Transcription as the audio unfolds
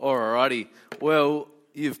Alrighty, well,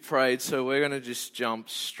 you've prayed, so we're going to just jump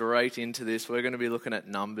straight into this. We're going to be looking at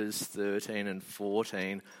Numbers 13 and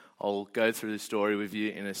 14. I'll go through the story with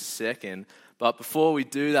you in a second. But before we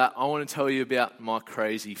do that, I want to tell you about my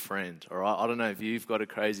crazy friend, all right? I don't know if you've got a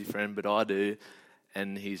crazy friend, but I do,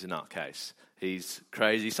 and he's a nutcase. He's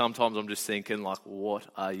crazy. Sometimes I'm just thinking, like, what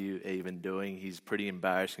are you even doing? He's pretty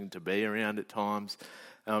embarrassing to be around at times.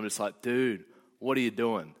 And I'm just like, dude, what are you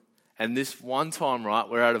doing? And this one time, right,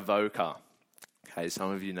 we're at Avoca. Okay,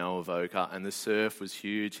 some of you know Avoca, and the surf was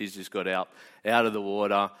huge. He's just got out of the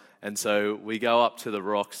water. And so we go up to the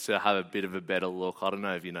rocks to have a bit of a better look. I don't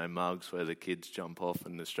know if you know Mugs, where the kids jump off,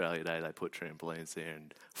 and Australia Day, they put trampolines there,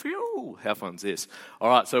 and phew, how fun's this? All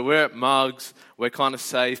right, so we're at Mugs. We're kind of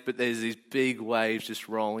safe, but there's these big waves just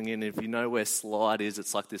rolling in. If you know where Slide is,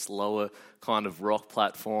 it's like this lower kind of rock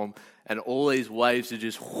platform, and all these waves are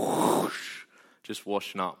just whoosh, just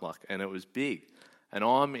washing up, like, and it was big. And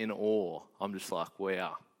I'm in awe. I'm just like,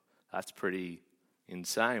 wow, that's pretty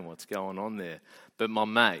insane what's going on there. But my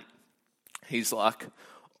mate, he's like,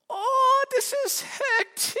 oh, this is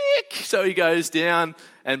hectic. So he goes down,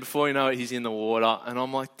 and before you know it, he's in the water. And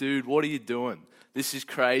I'm like, dude, what are you doing? This is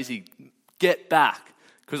crazy. Get back.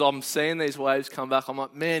 Because I'm seeing these waves come back. I'm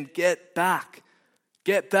like, man, get back.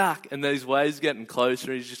 Get back. And these waves are getting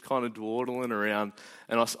closer. He's just kind of dawdling around.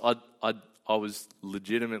 And I was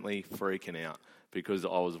legitimately freaking out, because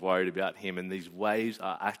I was worried about him, and these waves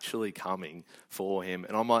are actually coming for him.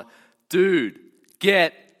 And I'm like, dude,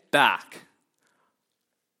 get back.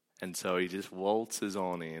 And so he just waltzes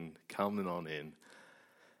on in, coming on in.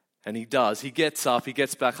 And he does. He gets up, he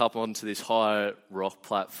gets back up onto this higher rock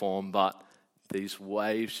platform, but these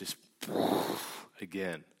waves just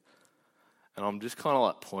again. And I'm just kind of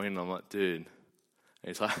like pointing, I'm like, dude. And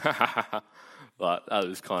he's like, But that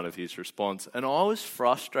was kind of his response. And I was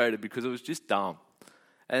frustrated because it was just dumb.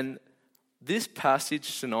 And this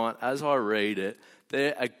passage tonight, as I read it,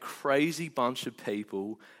 they're a crazy bunch of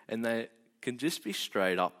people, and they can just be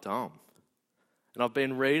straight up dumb. And I've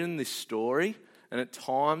been reading this story, and at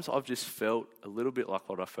times I've just felt a little bit like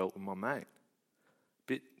what I felt with my mate. A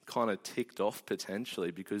bit kind of ticked off potentially,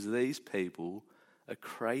 because these people are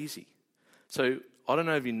crazy. So I don't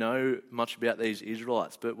know if you know much about these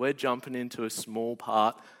Israelites, but we're jumping into a small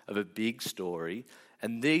part of a big story,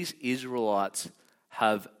 and these Israelites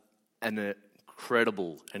have an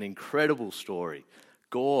incredible story.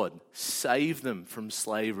 God saved them from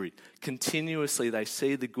slavery. Continuously, they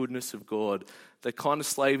see the goodness of God. The kind of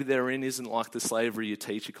slavery they're in isn't like the slavery your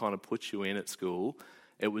teacher kind of puts you in at school.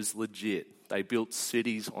 It was legit. They built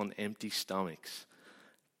cities on empty stomachs.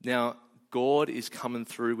 Now, God is coming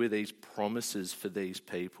through with these promises for these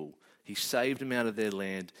people. He saved them out of their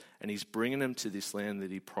land, and he's bringing them to this land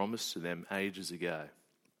that he promised to them ages ago.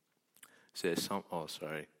 So there's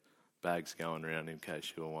bags going around in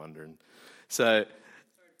case you were wondering. So,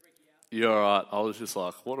 you're all right. I was just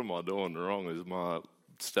like, what am I doing wrong? Is my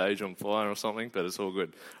stage on fire or something? But it's all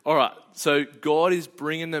good. All right, so God is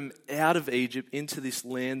bringing them out of Egypt into this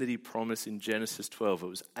land that he promised in Genesis 12. It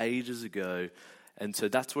was ages ago. And so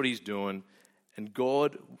that's what he's doing. And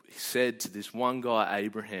God said to this one guy,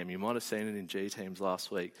 Abraham, you might have seen it in G-Teams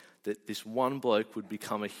last week, that this one bloke would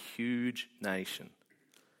become a huge nation.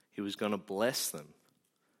 He was going to bless them.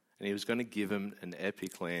 And he was going to give them an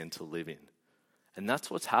epic land to live in. And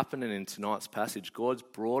that's what's happening in tonight's passage. God's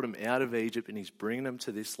brought them out of Egypt, and he's bringing them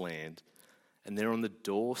to this land. And they're on the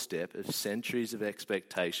doorstep of centuries of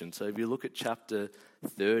expectation. So if you look at chapter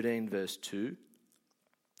 13, verse 2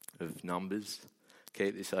 of Numbers,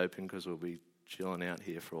 keep this open because we'll be chilling out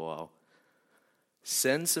here for a while.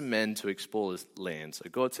 Send some men to explore this land. So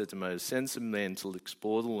God said to Moses, send some men to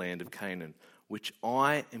explore the land of Canaan, which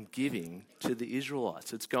I am giving to the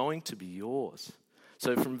Israelites. It's going to be yours.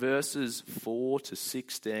 So from verses 4 to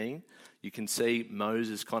 16, you can see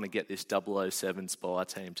Moses kind of get this 007 spy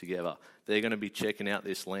team together. They're going to be checking out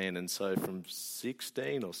this land. And so from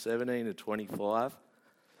 16 or 17 to 25,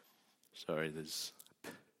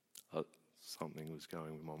 something was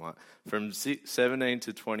going with my mind. From 17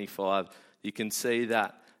 to 25, you can see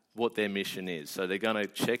that what their mission is. So they're going to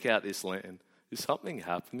check out this land. Is something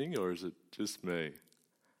happening, or is it just me?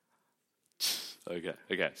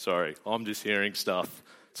 Okay, sorry. I'm just hearing stuff.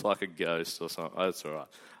 It's like a ghost or something. Oh, that's all right.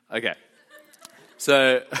 Okay.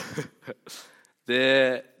 So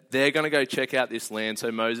they're going to go check out this land.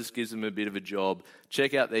 So Moses gives them a bit of a job.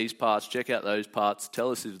 Check out these parts, check out those parts.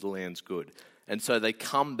 Tell us if the land's good. And so they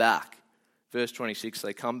come back. Verse 26,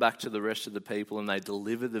 they come back to the rest of the people and they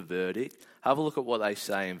deliver the verdict. Have a look at what they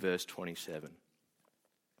say in verse 27.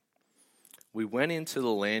 We went into the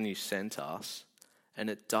land you sent us, and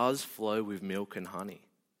it does flow with milk and honey.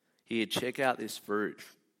 Here, check out this fruit.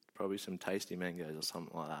 Probably some tasty mangoes or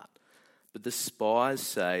something like that. But the spies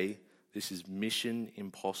say this is mission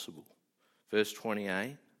impossible. Verse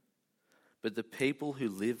 28, but the people who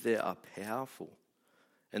live there are powerful,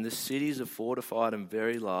 and the cities are fortified and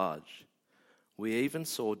very large. We even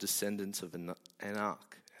saw descendants of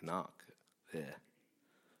Anak there.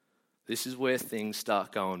 This is where things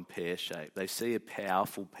start going pear-shaped. They see a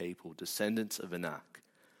powerful people, descendants of Anak,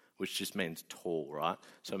 which just means tall, right?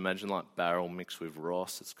 So imagine like barrel mixed with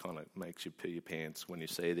Ross. It kind of makes you pee your pants when you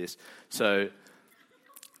see this. So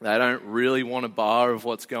they don't really want a bar of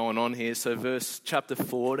what's going on here. So chapter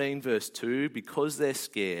 14, verse 2, because they're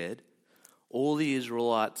scared, all the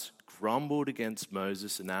Israelites grumbled against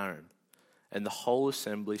Moses and Aaron. And the whole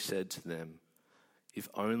assembly said to them, if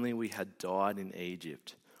only we had died in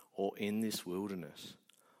Egypt or in this wilderness.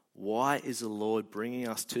 Why is the Lord bringing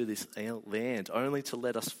us to this land only to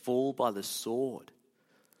let us fall by the sword?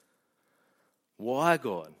 Why,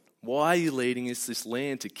 God? Why are you leading us this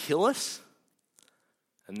land to kill us?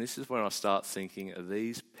 And this is when I start thinking, are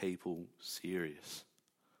these people serious?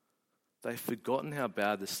 They've forgotten how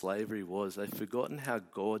bad the slavery was. They've forgotten how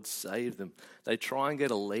God saved them. They try and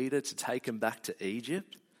get a leader to take them back to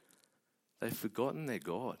Egypt. They've forgotten their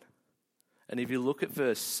God. And if you look at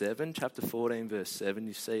verse 7, chapter 14, verse 7,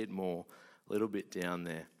 you see it more, a little bit down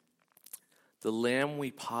there. The land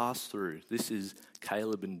we pass through, this is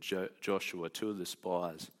Caleb and Joshua, two of the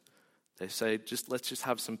spies. They say, let's just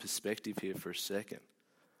have some perspective here for a second.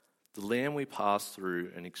 The land we passed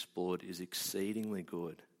through and explored is exceedingly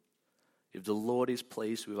good. If the Lord is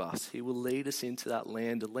pleased with us, he will lead us into that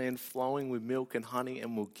land, a land flowing with milk and honey,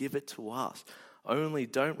 and will give it to us. Only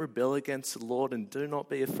don't rebel against the Lord and do not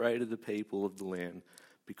be afraid of the people of the land,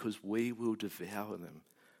 because we will devour them.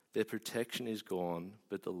 Their protection is gone,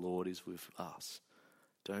 but the Lord is with us.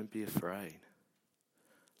 Don't be afraid.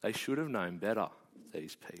 They should have known better,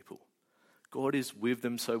 these people. God is with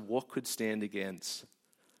them, so what could stand against?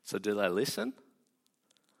 So do they listen?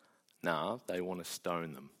 No, they want to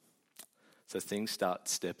stone them. So things start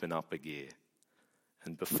stepping up a gear.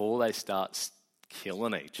 And before they start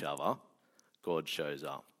killing each other, God shows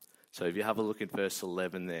up. So if you have a look at verse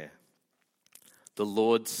 11 there. The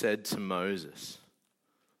Lord said to Moses,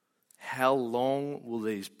 how long will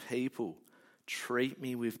these people treat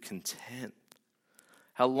me with contempt?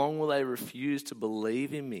 How long will they refuse to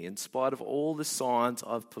believe in me in spite of all the signs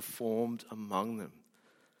I've performed among them?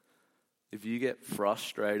 If you get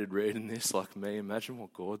frustrated reading this like me, imagine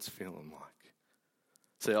what God's feeling like.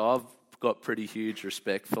 So I've got pretty huge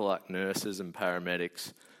respect for like nurses and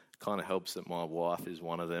paramedics. Kind of helps that my wife is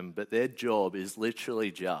one of them. But their job is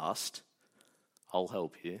literally just, I'll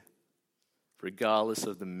help you. Regardless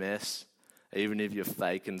of the mess, even if you're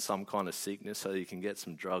faking some kind of sickness so you can get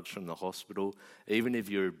some drugs from the hospital, even if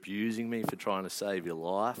you're abusing me for trying to save your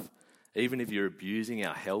life, even if you're abusing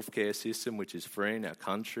our healthcare system, which is free in our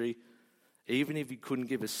country, even if you couldn't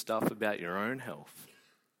give us stuff about your own health.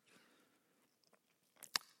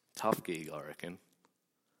 Tough gig, I reckon.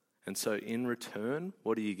 And so in return,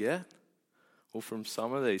 what do you get? Well, from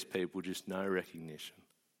some of these people, just no recognition.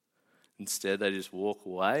 Instead, they just walk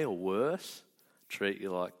away, or worse, treat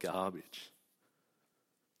you like garbage.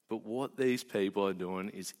 But what these people are doing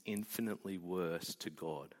is infinitely worse to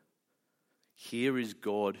God. Here is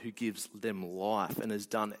God who gives them life and has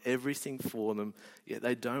done everything for them, yet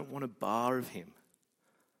they don't want a bar of him.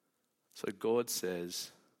 So God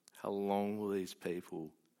says, how long will these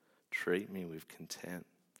people treat me with contempt?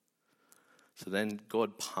 So then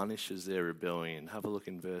God punishes their rebellion. Have a look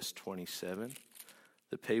in verse 27.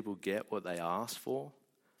 The people get what they ask for.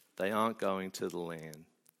 They aren't going to the land.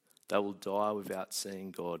 They will die without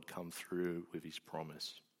seeing God come through with his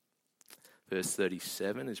promise. Verse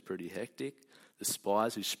 37 is pretty hectic. The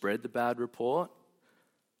spies who spread the bad report,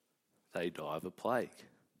 they die of a plague.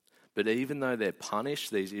 But even though they're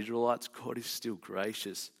punished, these Israelites, God is still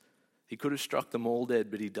gracious. He could have struck them all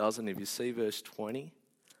dead, but he doesn't. If you see verse 20,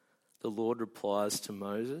 the Lord replies to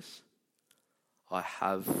Moses, I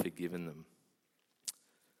have forgiven them.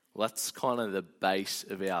 Well, that's kind of the base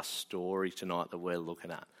of our story tonight that we're looking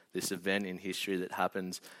at. This event in history that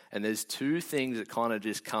happens. And there's two things that kind of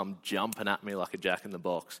just come jumping at me like a jack in the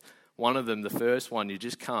box. One of them, the first one, you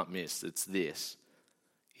just can't miss. It's this.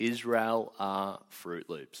 Israel are Fruit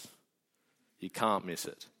Loops. You can't miss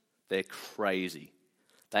it. They're crazy.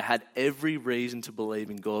 They had every reason to believe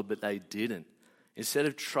in God, but they didn't. Instead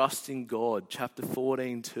of trusting God, chapter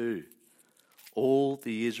 14:2, all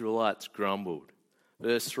the Israelites grumbled.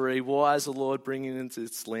 Verse 3, why is the Lord bringing into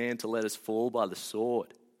this land to let us fall by the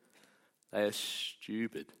sword? They are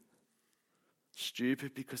stupid.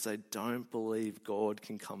 Stupid because they don't believe God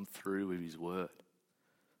can come through with his word.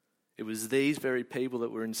 It was these very people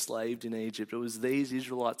that were enslaved in Egypt. It was these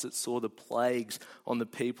Israelites that saw the plagues on the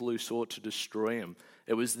people who sought to destroy them.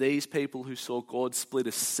 It was these people who saw God split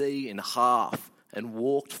a sea in half and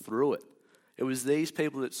walked through it. It was these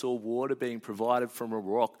people that saw water being provided from a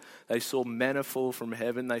rock. They saw manna fall from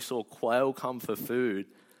heaven. They saw quail come for food.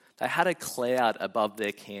 They had a cloud above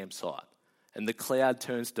their campsite, and the cloud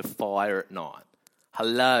turns to fire at night.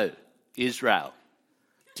 Hello, Israel.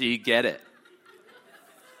 Do you get it?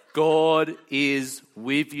 God is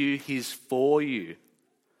with you. He's for you.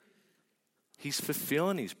 He's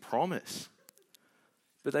fulfilling his promise.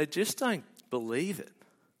 But they just don't believe it.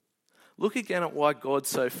 Look again at why God's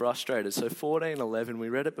so frustrated. So 14:11, we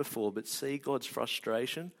read it before, but see God's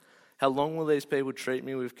frustration. How long will these people treat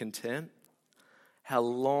me with contempt? How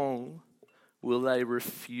long will they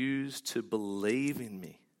refuse to believe in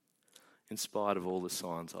me in spite of all the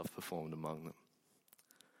signs I've performed among them?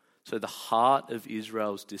 So the heart of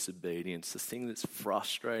Israel's disobedience, the thing that's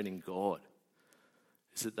frustrating God,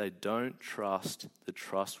 is that they don't trust the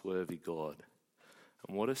trustworthy God.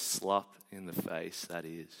 And what a slap in the face that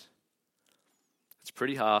is. It's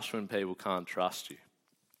pretty harsh when people can't trust you.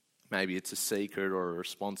 Maybe it's a secret or a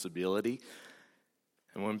responsibility.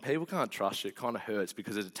 And when people can't trust you, it kind of hurts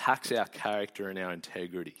because it attacks our character and our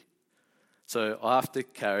integrity. So I have to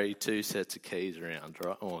carry 2 sets of keys around,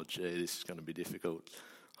 right? Oh, gee, this is going to be difficult.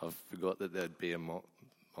 I forgot that there'd be a mic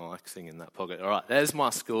thing in that pocket. All right, there's my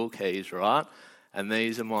school keys, right? And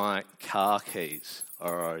these are my car keys.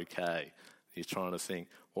 Okay. You're trying to think,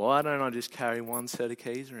 why don't I just carry 1 set of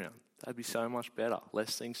keys around? That'd be so much better.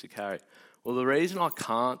 Less things to carry. Well, the reason I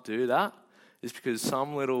can't do that is because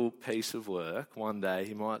some little piece of work, one day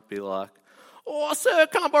he might be like, oh, sir,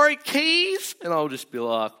 can I borrow your keys? And I'll just be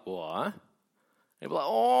like, why? He'll be like,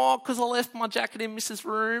 oh, because I left my jacket in Mrs.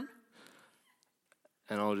 Room.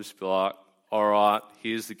 And I'll just be like, all right,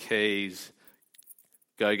 here's the keys.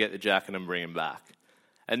 Go get the jacket and bring him back.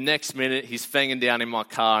 And next minute, he's fanging down in my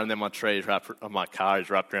car, and then my car is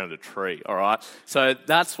wrapped around a tree, all right? So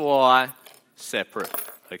that's why separate,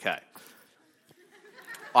 okay.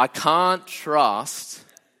 I can't trust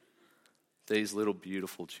these little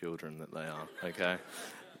beautiful children that they are, okay?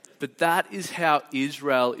 But that is how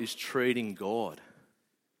Israel is treating God.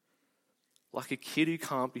 Like a kid who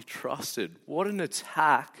can't be trusted. What an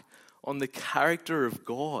attack on the character of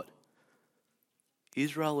God.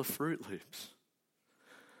 Israel are Fruit Loops.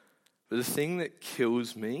 But the thing that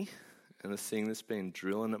kills me, and the thing that's been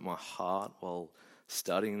drilling at my heart while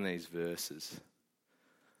studying these verses,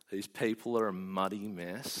 these people are a muddy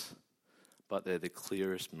mess, but they're the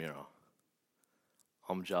clearest mirror.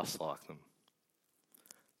 I'm just like them.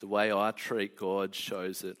 The way I treat God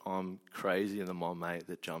shows that I'm crazier than my mate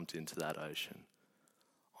that jumped into that ocean.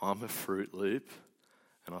 I'm a Fruit Loop,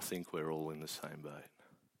 and I think we're all in the same boat.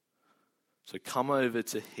 So come over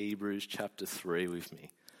to Hebrews chapter 3 with me.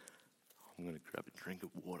 I'm going to grab a drink of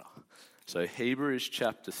water. So Hebrews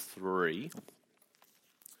chapter 3.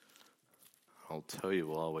 I'll tell you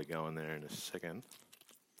while we're going there in a second.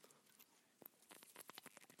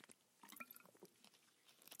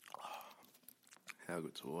 How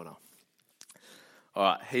good's water? All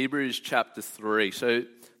right, Hebrews chapter 3. So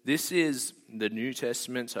this is the New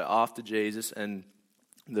Testament, so after Jesus, and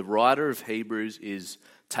the writer of Hebrews is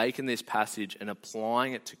taking this passage and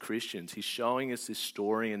applying it to Christians. He's showing us this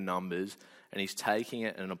story in Numbers, and he's taking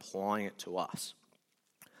it and applying it to us.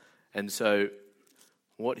 And so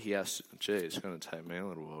what he has, it's going to take me a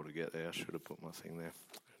little while to get there. I should have put my thing there.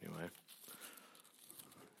 Anyway.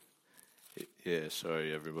 Yeah,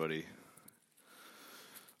 sorry everybody.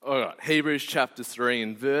 All right, Hebrews chapter 3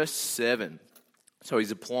 and verse 7. So he's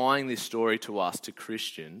applying this story to us, to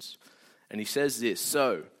Christians, and he says this,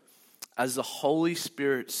 so, as the Holy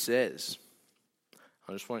Spirit says,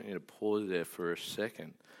 I just want you to pause there for a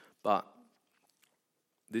second, but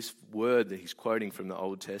this word that he's quoting from the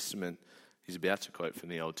Old Testament, he's about to quote from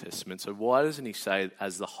the Old Testament, so why doesn't he say,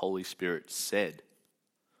 as the Holy Spirit said?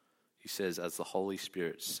 He says, as the Holy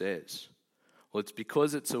Spirit says. Well, it's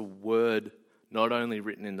because it's a word not only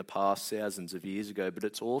written in the past thousands of years ago, but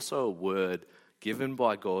it's also a word given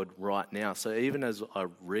by God right now. So even as I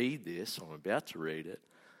read this, I'm about to read it,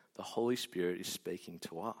 the Holy Spirit is speaking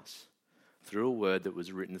to us through a word that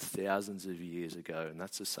was written thousands of years ago, and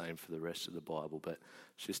that's the same for the rest of the Bible, but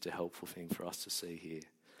it's just a helpful thing for us to see here.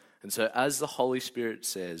 And so as the Holy Spirit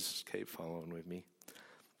says, keep following with me,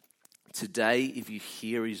 today if you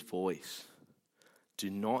hear his voice, do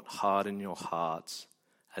not harden your hearts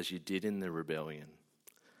as you did in the rebellion.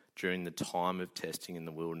 during the time of testing in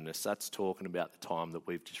the wilderness. That's talking about the time that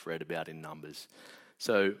we've just read about in Numbers.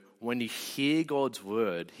 So when you hear God's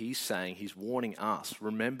word, he's saying, he's warning us,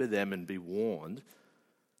 remember them and be warned.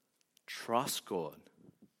 Trust God.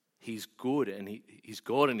 He's good and he's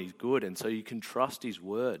God and he's good, and so you can trust his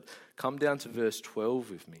word. Come down to verse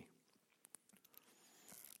 12 with me.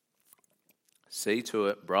 See to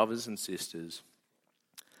it, brothers and sisters,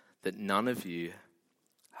 that none of you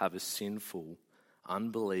have a sinful,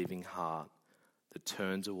 unbelieving heart that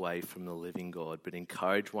turns away from the living God, but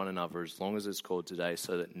encourage one another as long as it's called today,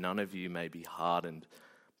 so that none of you may be hardened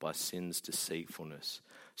by sin's deceitfulness.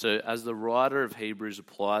 So as the writer of Hebrews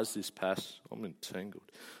applies this passage, I'm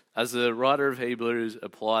entangled. As the writer of Hebrews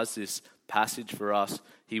applies this passage for us,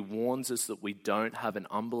 he warns us that we don't have an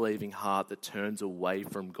unbelieving heart that turns away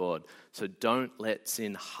from God. So don't let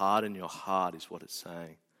sin harden your heart, is what it's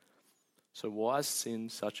saying. So why is sin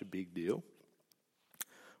such a big deal?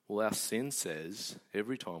 Well, our sin says,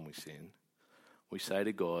 every time we sin, we say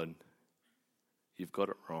to God, you've got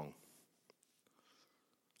it wrong.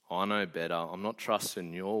 I know better. I'm not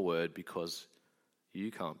trusting your word because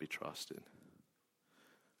you can't be trusted.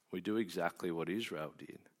 We do exactly what Israel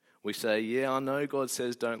did. We say, yeah, I know God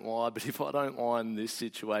says don't lie, but if I don't lie in this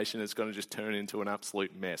situation, it's going to just turn into an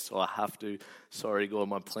absolute mess. So I have to, sorry God,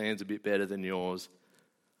 my plan's a bit better than yours.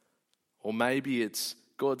 Or maybe it's,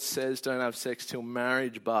 God says don't have sex till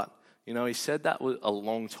marriage, but, he said that a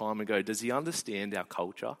long time ago. Does he understand our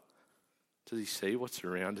culture? Does he see what's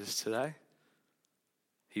around us today?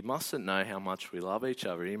 He mustn't know how much we love each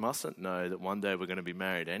other. He mustn't know that one day we're going to be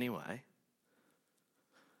married anyway.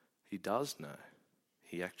 He does know.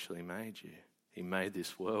 He actually made you. He made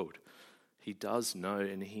this world. He does know,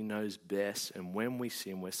 and he knows best. And when we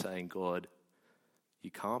sin, we're saying, God,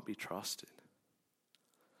 you can't be trusted.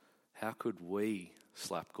 How could we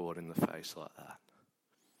slap God in the face like that?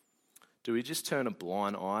 Do we just turn a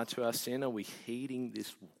blind eye to our sin? Are we heeding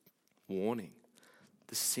this warning?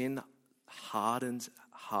 The sin hardens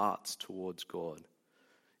hearts towards God.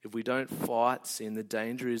 If we don't fight sin, the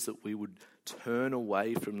danger is that we would turn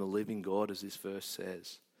away from the living God, as this verse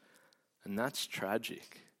says. And that's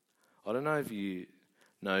tragic. I don't know if you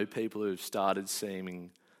know people who've started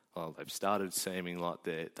seeming like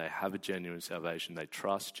they have a genuine salvation, they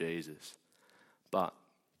trust Jesus. And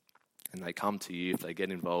they come to you if they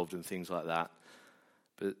get involved in things like that.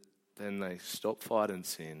 But then they stop fighting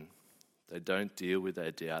sin. They don't deal with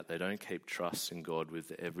their doubt. They don't keep trusting God with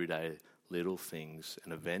the everyday little things.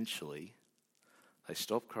 And eventually, they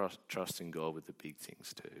stop trusting God with the big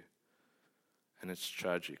things too. And it's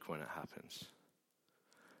tragic when it happens.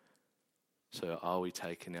 So are we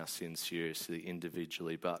taking our sin seriously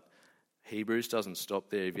individually? But Hebrews doesn't stop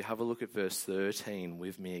there. If you have a look at verse 13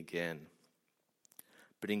 with me again.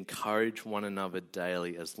 But encourage one another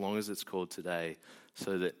daily, as long as it's called today,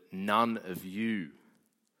 so that none of you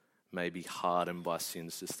may be hardened by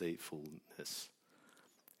sin's deceitfulness.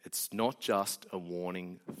 It's not just a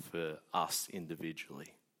warning for us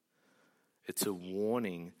individually. It's a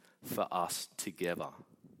warning for us together.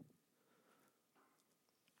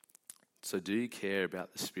 So do you care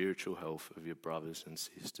about the spiritual health of your brothers and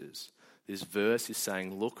sisters? This verse is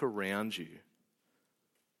saying, look around you.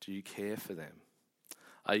 Do you care for them?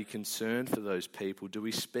 Are you concerned for those people? Do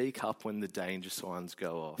we speak up when the danger signs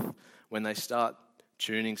go off? When they start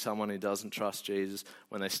tuning someone who doesn't trust Jesus,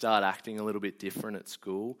 when they start acting a little bit different at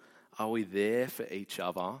school, are we there for each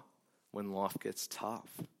other when life gets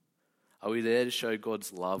tough? Are we there to show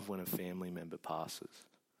God's love when a family member passes?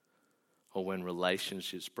 Or when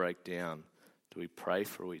relationships break down, do we pray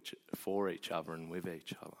for each other and with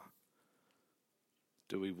each other?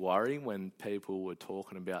 Do we worry when people were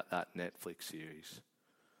talking about that Netflix series?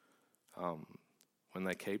 When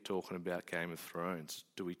they keep talking about Game of Thrones,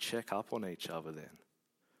 do we check up on each other then?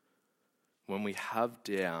 When we have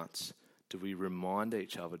doubts, do we remind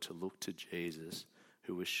each other to look to Jesus,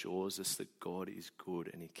 who assures us that God is good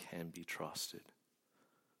and he can be trusted?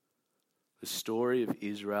 The story of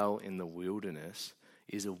Israel in the wilderness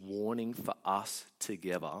is a warning for us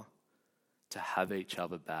together to have each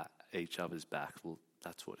other's back. Well,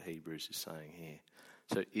 that's what Hebrews is saying here.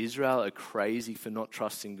 So Israel are crazy for not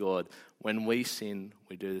trusting God. When we sin,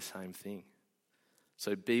 we do the same thing.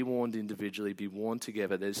 So be warned individually, be warned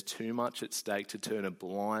together. There's too much at stake to turn a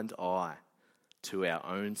blind eye to our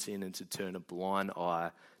own sin and to turn a blind eye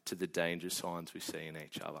to the danger signs we see in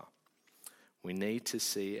each other. We need to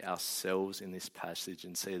see ourselves in this passage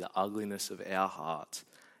and see the ugliness of our hearts,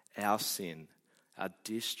 our sin, our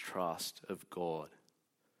distrust of God.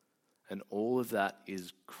 And all of that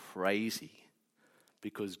is crazy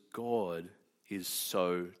because God is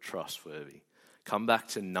so trustworthy. Come back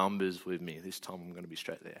to Numbers with me. This time I'm going to be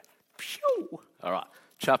straight there. Pew! All right,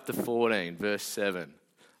 chapter 14, verse 7.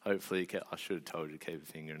 Hopefully, I should have told you to keep a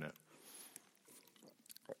finger in it.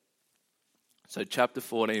 So chapter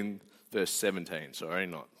 14, verse 17. Sorry,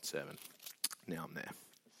 not 7. Now I'm there.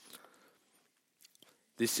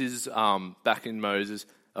 This is back in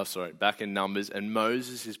Numbers, and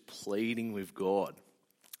Moses is pleading with God.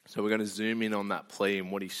 So we're going to zoom in on that plea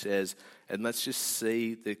and what he says, and let's just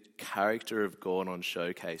see the character of God on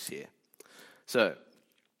showcase here. So,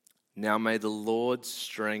 now may the Lord's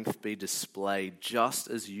strength be displayed just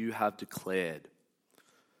as you have declared.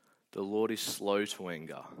 The Lord is slow to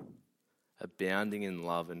anger, abounding in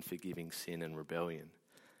love and forgiving sin and rebellion.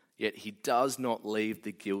 Yet he does not leave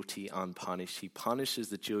the guilty unpunished. He punishes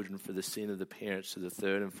the children for the sin of the parents to the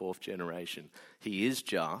third and fourth generation. He is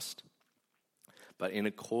just, but in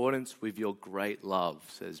accordance with your great love,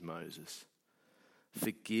 says Moses,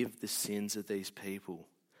 forgive the sins of these people,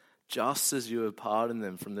 just as you have pardoned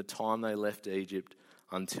them from the time they left Egypt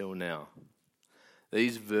until now.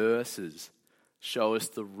 These verses show us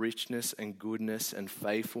the richness and goodness and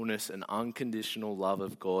faithfulness and unconditional love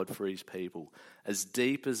of God for his people. As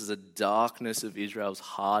deep as the darkness of Israel's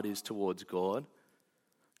heart is towards God,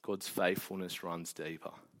 God's faithfulness runs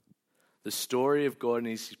deeper. The story of God and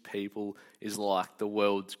his people is like the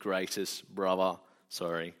world's greatest brother.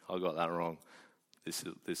 Sorry, I got that wrong.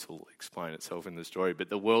 This will explain itself in the story. But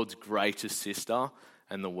the world's greatest sister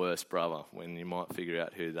and the worst brother, when you might figure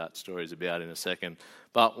out who that story is about in a second.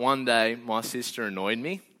 But one day, my sister annoyed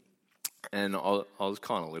me, and I was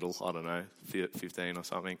kind of little, I don't know, 15 or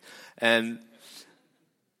something, and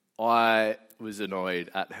I was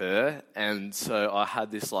annoyed at her, and so I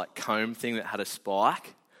had this like comb thing that had a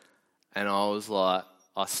spike, and I was like,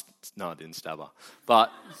 no, I didn't stab her,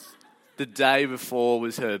 but the day before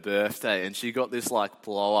was her birthday, and she got this like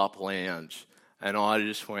blow-up lounge, and I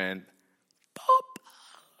just went, pop,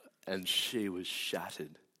 and she was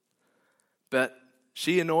shattered. But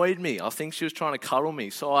she annoyed me. I think she was trying to cuddle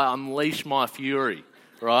me, so I unleashed my fury,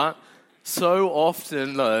 right? So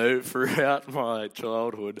often, though, throughout my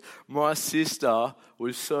childhood, my sister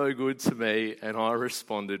was so good to me, and I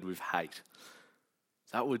responded with hate.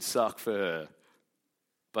 That would suck for her.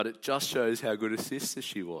 But it just shows how good a sister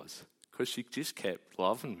she was, because she just kept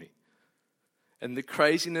loving me. And the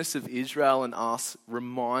craziness of Israel and us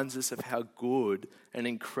reminds us of how good and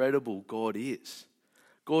incredible God is.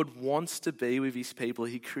 God wants to be with his people.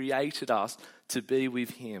 He created us to be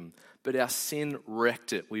with him. But our sin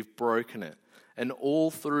wrecked it. We've broken it. And all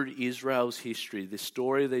through Israel's history, the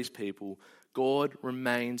story of these people, God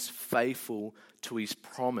remains faithful to his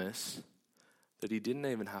promise that he didn't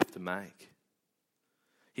even have to make.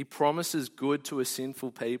 He promises good to a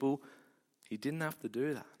sinful people. He didn't have to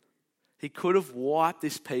do that. He could have wiped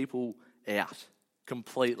this people out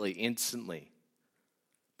completely, instantly.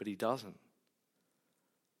 But he doesn't.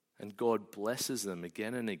 And God blesses them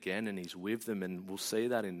again and again, and he's with them. And we'll see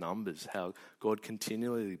that in Numbers, how God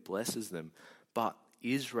continually blesses them. But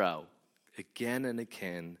Israel, again and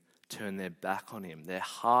again, turn their back on him. Their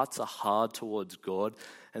hearts are hard towards God.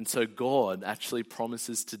 And so God actually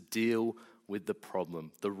promises to deal with the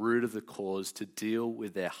problem, the root of the cause, to deal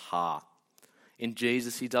with their heart. In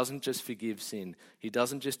Jesus, he doesn't just forgive sin. He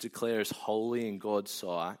doesn't just declare us holy in God's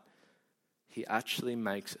sight. He actually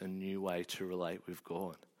makes a new way to relate with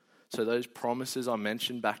God. So those promises I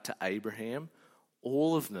mentioned back to Abraham,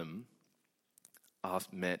 all of them are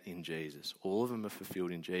met in Jesus. All of them are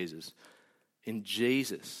fulfilled in Jesus. In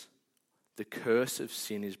Jesus, the curse of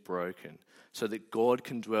sin is broken so that God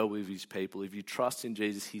can dwell with his people. If you trust in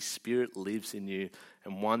Jesus, his Spirit lives in you,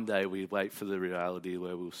 and one day we wait for the reality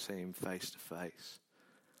where we'll see him face to face.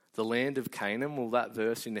 The land of Canaan, well, that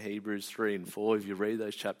verse in Hebrews 3 and 4, if you read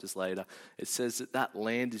those chapters later, it says that that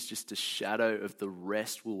land is just a shadow of the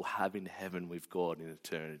rest we'll have in heaven with God in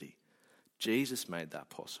eternity. Jesus made that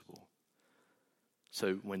possible.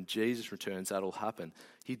 So when Jesus returns, that'll happen.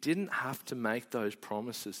 He didn't have to make those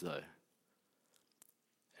promises, though.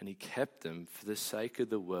 And he kept them for the sake of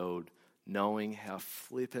the world, knowing how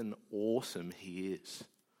flippin' awesome he is.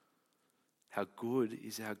 How good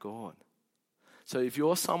is our God. So if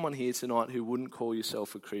you're someone here tonight who wouldn't call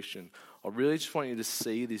yourself a Christian, I really just want you to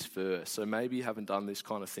see this verse. So maybe you haven't done this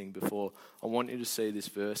kind of thing before. I want you to see this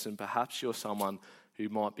verse, and perhaps you're someone who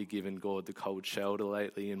might be giving God the cold shoulder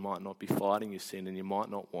lately and might not be fighting your sin, and you might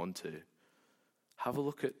not want to. Have a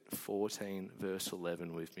look at 14 verse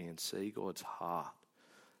 11 with me and see God's heart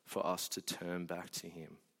for us to turn back to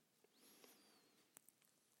him.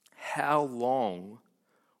 How long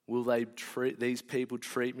will these people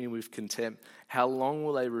treat me with contempt? How long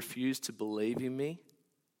will they refuse to believe in me?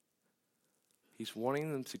 He's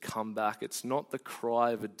wanting them to come back. It's not the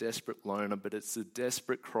cry of a desperate loner, but it's the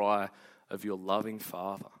desperate cry of your loving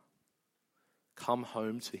Father. Come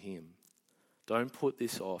home to him. Don't put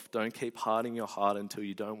this off. Don't keep hardening your heart until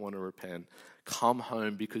you don't want to repent. Come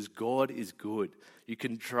home, because God is good. You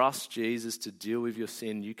can trust Jesus to deal with your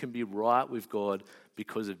sin. You can be right with God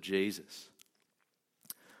because of Jesus.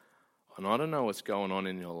 And I don't know what's going on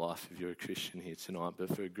in your life if you're a Christian here tonight,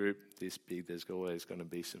 but for a group this big, there's always going to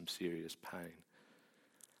be some serious pain.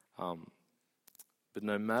 But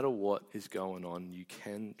no matter what is going on, you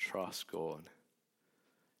can trust God.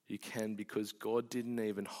 You can, because God didn't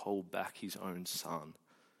even hold back his own son.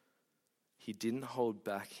 He didn't hold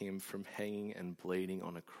back him from hanging and bleeding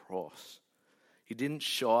on a cross. He didn't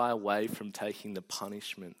shy away from taking the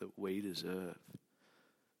punishment that we deserve.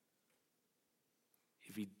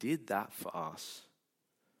 If he did that for us,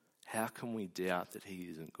 how can we doubt that he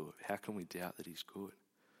isn't good? How can we doubt that he's good?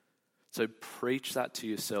 So preach that to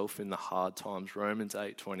yourself in the hard times. Romans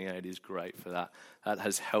 8:28 is great for that. That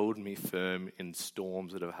has held me firm in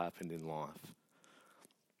storms that have happened in life.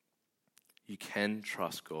 You can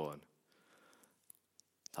trust God.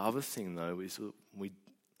 The other thing, though, is that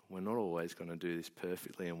we're not always going to do this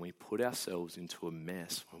perfectly, and we put ourselves into a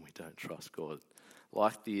mess when we don't trust God.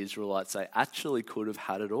 Like the Israelites, they actually could have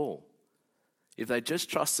had it all. If they just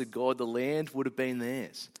trusted God, the land would have been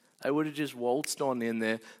theirs. They would have just waltzed on in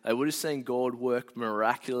there. They would have seen God work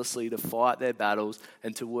miraculously to fight their battles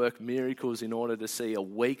and to work miracles in order to see a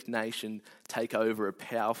weak nation take over a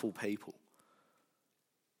powerful people.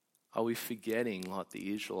 Are we forgetting, like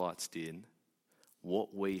the Israelites did,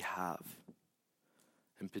 what we have?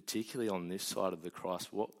 And particularly on this side of the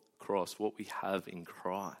cross, what we have in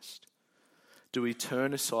Christ. Do we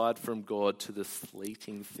turn aside from God to the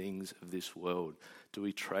fleeting things of this world? Do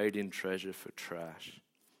we trade in treasure for trash?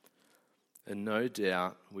 And no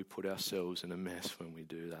doubt we put ourselves in a mess when we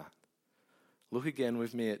do that. Look again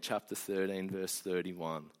with me at chapter 13, verse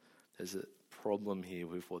 31. There's a problem here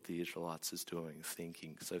with what the Israelites is doing,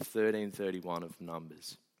 thinking. So 13:31 of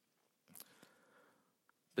Numbers.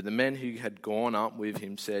 But the men who had gone up with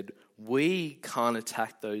him said, "We can't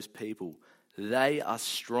attack those people. They are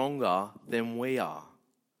stronger than we are."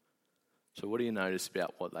 So what do you notice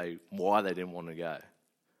about why they didn't want to go?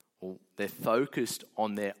 Well, they're focused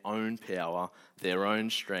on their own power, their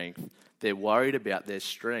own strength. They're worried about their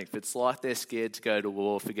strength. It's like they're scared to go to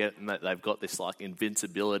war, forgetting that they've got this like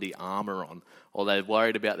invincibility armor on. Or they're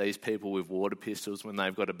worried about these people with water pistols when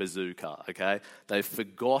they've got a bazooka, okay? They've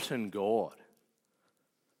forgotten God.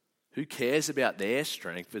 Who cares about their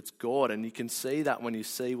strength? It's God. And you can see that when you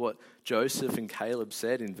see what Joseph and Caleb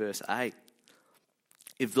said in verse 8.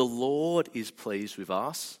 If the Lord is pleased with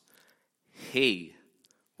us, he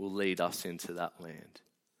will lead us into that land.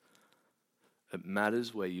 It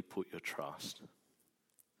matters where you put your trust.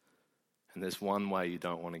 And there's one way you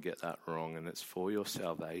don't want to get that wrong, and it's for your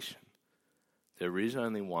salvation. There is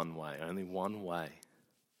only one way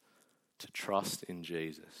to trust in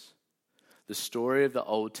Jesus. The story of the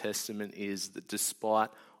Old Testament is that despite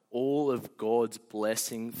all of God's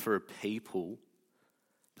blessing for a people,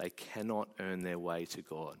 they cannot earn their way to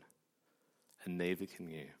God, and neither can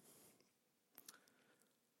you.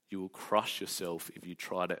 You will crush yourself if you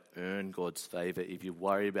try to earn God's favor, if you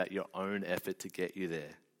worry about your own effort to get you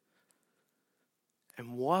there.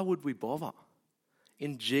 And why would we bother?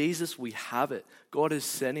 In Jesus we have it. God has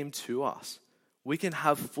sent him to us. We can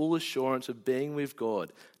have full assurance of being with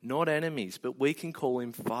God, not enemies, but we can call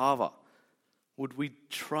him Father. Would we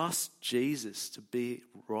trust Jesus to be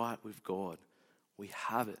right with God? We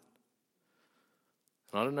have it.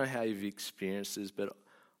 And I don't know how you've experienced this, but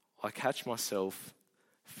I catch myself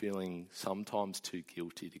feeling sometimes too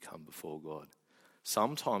guilty to come before God.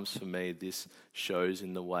 Sometimes for me, this shows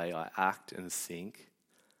in the way I act and think.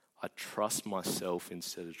 I trust myself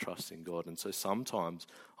instead of trusting God. And so sometimes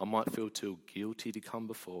I might feel too guilty to come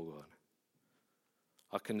before God.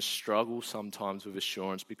 I can struggle sometimes with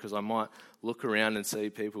assurance because I might look around and see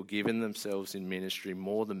people giving themselves in ministry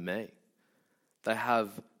more than me. They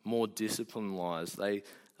have more disciplined lives. They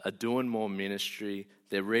are doing more ministry.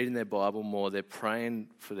 They're reading their Bible more. They're praying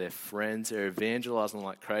for their friends. They're evangelizing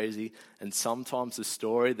like crazy. And sometimes the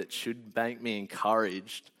story that should make me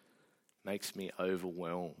encouraged makes me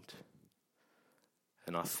overwhelmed.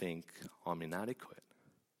 And I think I'm inadequate.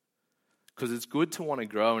 Because it's good to want to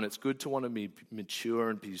grow and it's good to want to be mature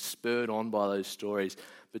and be spurred on by those stories.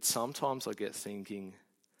 But sometimes I get thinking,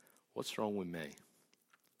 what's wrong with me?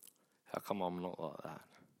 How come I'm not like that?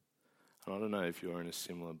 And I don't know if you're in a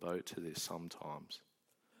similar boat to this sometimes.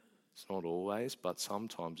 It's not always, but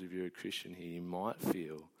sometimes if you're a Christian here, you might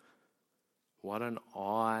feel, Why don't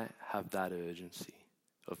I have that urgency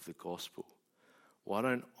of the gospel? Why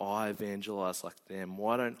don't I evangelize like them?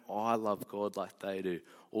 Why don't I love God like they do?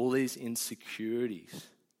 All these insecurities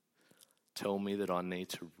tell me that I need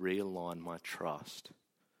to realign my trust.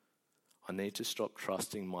 I need to stop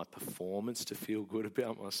trusting my performance to feel good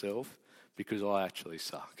about myself because I actually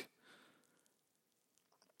suck.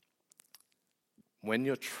 When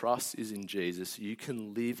your trust is in Jesus, you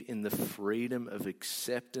can live in the freedom of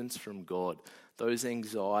acceptance from God. Those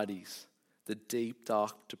anxieties, the deep,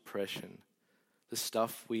 dark depression, the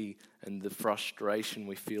stuff and the frustration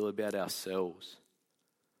we feel about ourselves.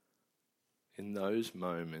 In those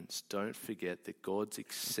moments, don't forget that God's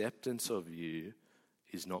acceptance of you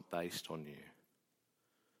is not based on you.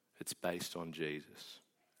 It's based on Jesus.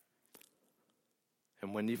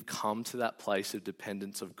 And when you've come to that place of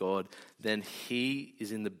dependence of God, then He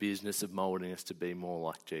is in the business of molding us to be more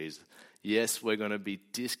like Jesus. Yes, we're going to be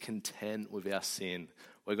discontent with our sin.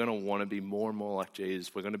 We're going to want to be more and more like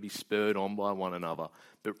Jesus. We're going to be spurred on by one another.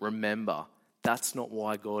 But remember, that's not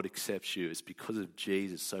why God accepts you. It's because of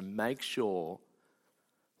Jesus. So make sure,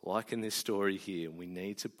 like in this story here, we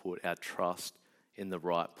need to put our trust in the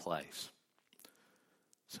right place.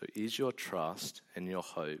 So is your trust and your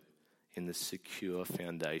hope in the secure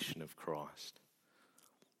foundation of Christ?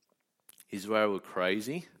 Israel were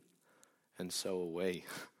crazy, and so are we.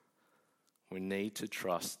 We need to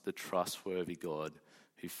trust the trustworthy God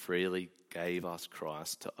who freely gave us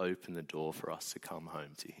Christ to open the door for us to come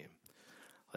home to Him.